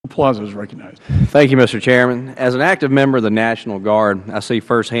Palazzo is recognized. Thank you, Mr. Chairman. As an active member of the National Guard, I see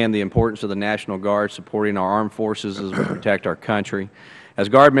firsthand the importance of the National Guard supporting our armed forces as we protect our country. As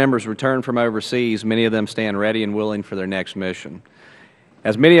Guard members return from overseas, many of them stand ready and willing for their next mission.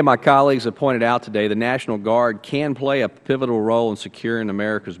 As many of my colleagues have pointed out today, the National Guard can play a pivotal role in securing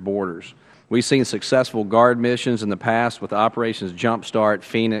America's borders. We've seen successful Guard missions in the past with Operations Jumpstart,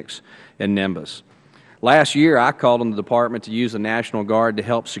 Phoenix, and Nimbus. Last year, I called on the Department to use the National Guard to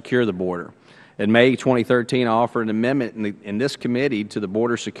help secure the border. In May 2013, I offered an amendment in this committee to the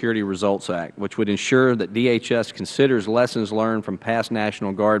Border Security Results Act, which would ensure that DHS considers lessons learned from past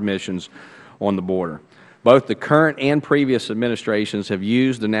National Guard missions on the border. Both the current and previous administrations have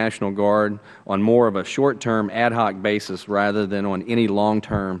used the National Guard on more of a short-term ad hoc basis rather than on any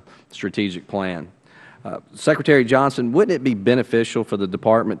long-term strategic plan. Secretary Johnson, wouldn't it be beneficial for the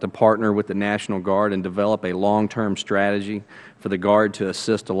Department to partner with the National Guard and develop a long-term strategy for the Guard to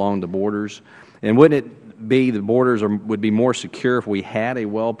assist along the borders? And wouldn't it be the borders would be more secure if we had a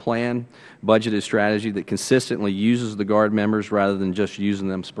well-planned, budgeted strategy that consistently uses the Guard members rather than just using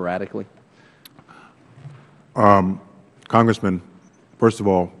them sporadically? Congressman, first of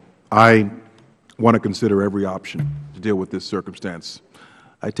all, I want to consider every option to deal with this circumstance.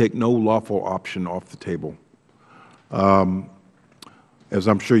 I take no lawful option off the table. As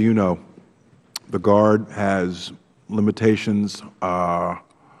I'm sure you know, the Guard has limitations,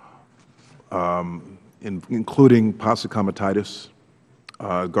 including posicomatitis.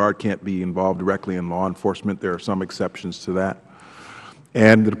 Guard can't be involved directly in law enforcement. There are some exceptions to that.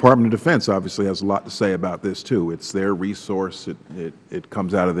 And the Department of Defense obviously has a lot to say about this too. It's their resource. It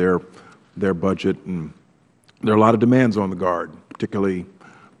comes out of their budget, and there are a lot of demands on the Guard, particularly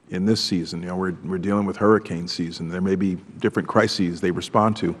in this season. You know, we're dealing with hurricane season. There may be different crises they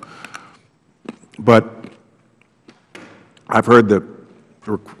respond to. But I've heard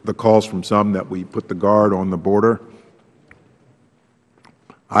the calls from some that we put the Guard on the border.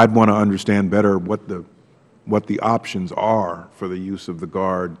 I'd want to understand better what the options are for the use of the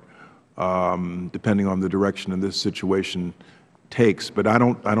Guard, depending on the direction of this situation takes. But I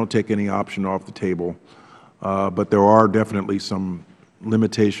don't take any option off the table. But there are definitely some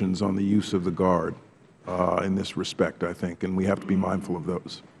limitations on the use of the Guard in this respect, I think, and we have to be mindful of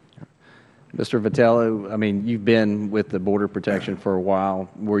those. Mr. Vitello, I mean, you've been with the Border Protection for a while.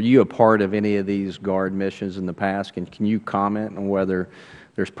 Were you a part of any of these Guard missions in the past? Can you comment on whether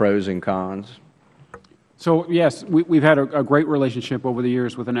there's pros and cons? So, yes, we've had a great relationship over the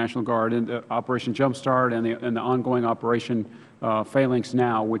years with the National Guard, and Operation Jumpstart and the ongoing Operation Phalanx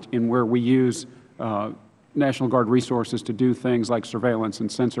now, where we use National Guard resources to do things like surveillance and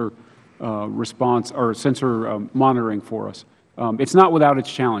sensor response or sensor monitoring for us. It's not without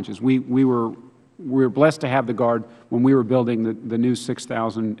its challenges. We were blessed to have the Guard when we were building the new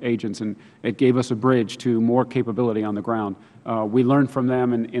 6,000 agents, and it gave us a bridge to more capability on the ground. We learned from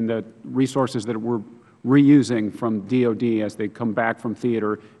them in the resources that we're reusing from DOD as they come back from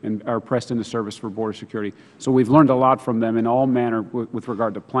theater and are pressed into service for border security. So we've learned a lot from them in all manner with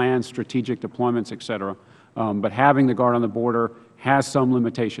regard to plans, strategic deployments, et cetera. But having the Guard on the border has some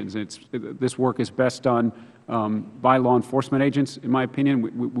limitations. This work is best done by law enforcement agents, in my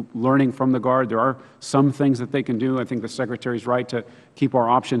opinion. Learning from the Guard, there are some things that they can do. I think the Secretary is right to keep our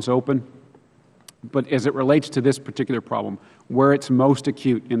options open. But as it relates to this particular problem, where it's most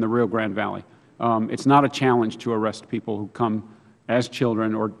acute in the Rio Grande Valley, it's not a challenge to arrest people who come as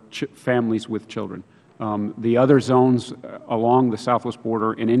children or families with children. The other zones along the southwest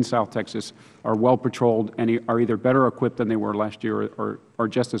border and in South Texas are well patrolled and are either better equipped than they were last year or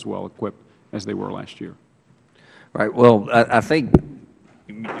just as well equipped as they were last year. Right. Well, I think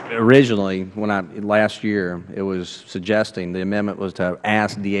originally, last year, it was suggesting the amendment was to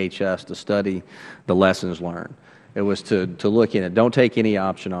ask DHS to study the lessons learned. It was to look in it. Don't take any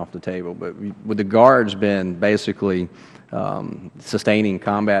option off the table. But with the Guards been basically sustaining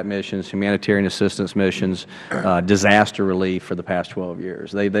combat missions, humanitarian assistance missions, disaster relief for the past 12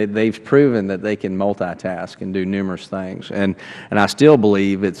 years. They've proven that they can multitask and do numerous things. And I still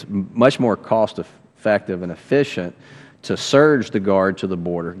believe it's much more cost-effective and efficient to surge the Guard to the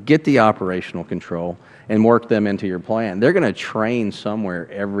border, get the operational control, and work them into your plan. They're going to train somewhere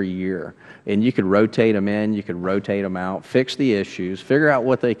every year. And you could rotate them in, you could rotate them out, fix the issues, figure out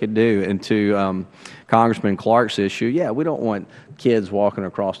what they could do. And to Congressman Clark's issue, yeah, we don't want kids walking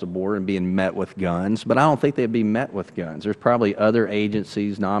across the border and being met with guns, but I don't think they'd be met with guns. There's probably other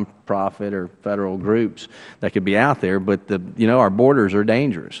agencies, nonprofit or federal groups that could be out there, but our borders are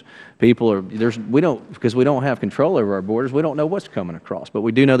dangerous. Because we don't have control over our borders, we don't know what's coming across. But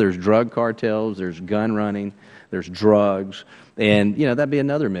we do know there's drug cartels, there's gun running, there's drugs, And, you know, that'd be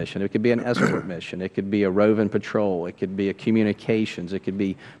another mission. It could be an escort mission. It could be a roving patrol. It could be a communications. It could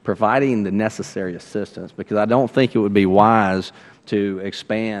be providing the necessary assistance, because I don't think it would be wise to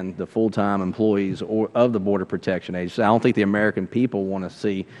expand the full-time employees of the Border Protection Agency. I don't think the American people want to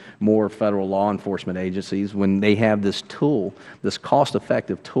see more federal law enforcement agencies when they have this tool, this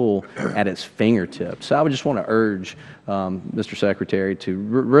cost-effective tool at its fingertips. So I would just want to urge Mr. Secretary to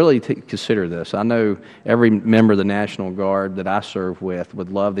really consider this. I know every member of the National Guard that I serve with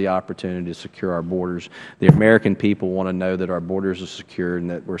would love the opportunity to secure our borders. The American people want to know that our borders are secure and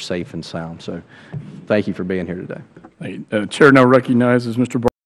that we're safe and sound. So thank you for being here today. Chair now recognizes Mr.